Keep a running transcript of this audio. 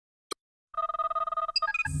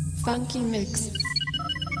Funky mix.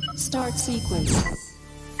 Start sequence.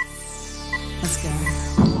 Let's go.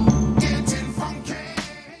 Getting funky.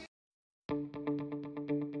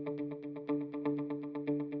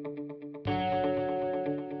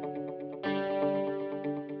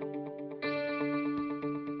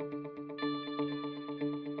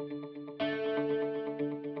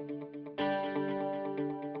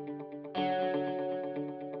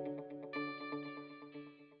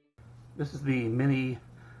 This is the mini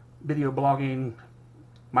video blogging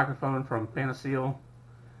microphone from Panacea.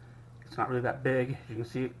 It's not really that big. As you can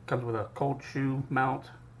see, it comes with a cold shoe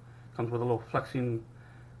mount. Comes with a little flexing,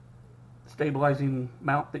 stabilizing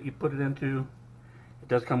mount that you put it into. It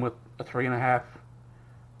does come with a 3.5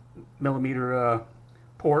 millimeter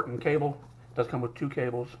port and cable. It does come with 2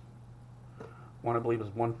 cables. One I believe is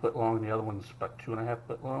 1 foot long, and the other one's about 2.5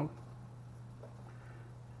 foot long.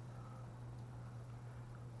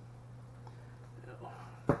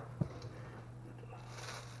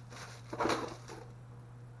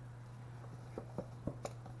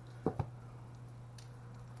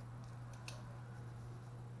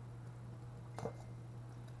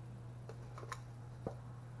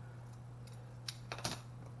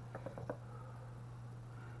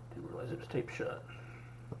 Didn't realize it was taped shut.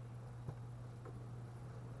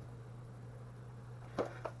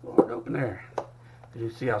 Hard to open there. Did you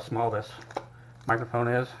see how small this microphone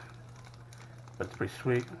is? But it's pretty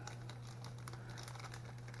sweet.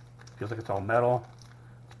 Feels like it's all metal.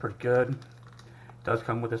 It's pretty good. It does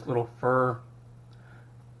come with this little fur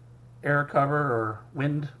air cover or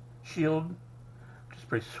wind shield, which is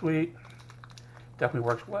pretty sweet. Definitely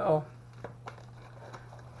works well.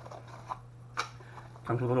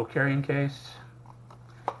 Comes with a little carrying case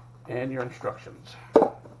and your instructions.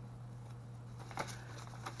 It's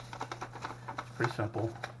pretty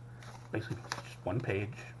simple. Basically just 1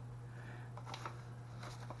 page.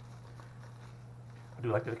 I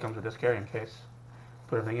do like that it comes with this carrying case.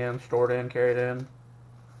 Put everything in, store it in, carry it in.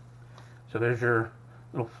 So there's your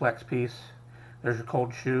little flex piece. There's your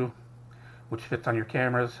cold shoe, which fits on your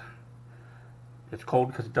cameras. It's cold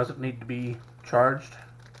because it doesn't need to be charged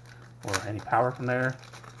or any power from there.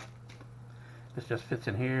 This just fits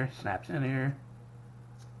in here, snaps in here.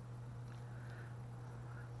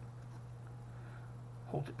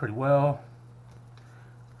 Holds it pretty well.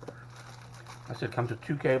 Like I said, it comes with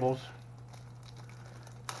 2 cables.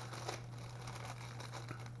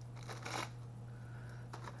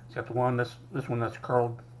 It's got the one, this one that's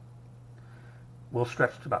curled will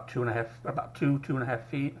stretch to about 2.5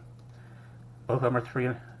 feet. Both of them are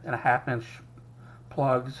 3.5 inch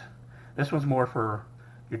plugs. This one's more for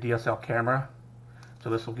your DSLR camera, so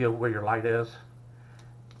this will give where your light is.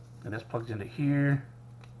 And this plugs into here,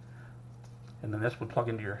 and then this would plug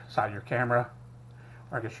into your side of your camera,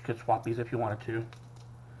 or I guess you could swap these if you wanted to.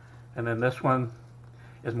 And then this one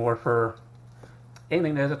is more for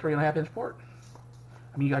anything that has a 3.5 inch port.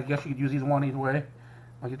 I mean, I guess you could use either one either way.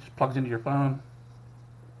 Like it just plugs into your phone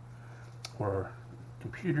or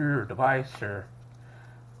computer or device or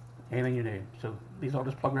anything you need. So these all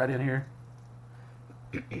just plug right in here.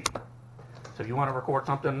 So if you want to record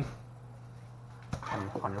something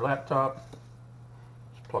on your laptop,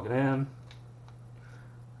 just plug it in.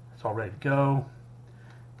 It's all ready to go.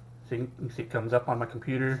 So you can see it comes up on my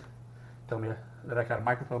computer, tell me that I got a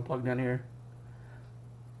microphone plugged in here.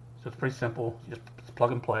 So it's pretty simple. You just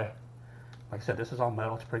plug and play. Like I said, this is all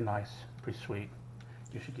metal. It's pretty nice, pretty sweet.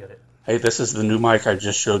 You should get it. Hey, this is the new mic I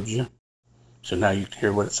just showed you. So now you can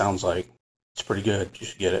hear what it sounds like. It's pretty good. You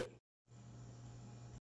should get it.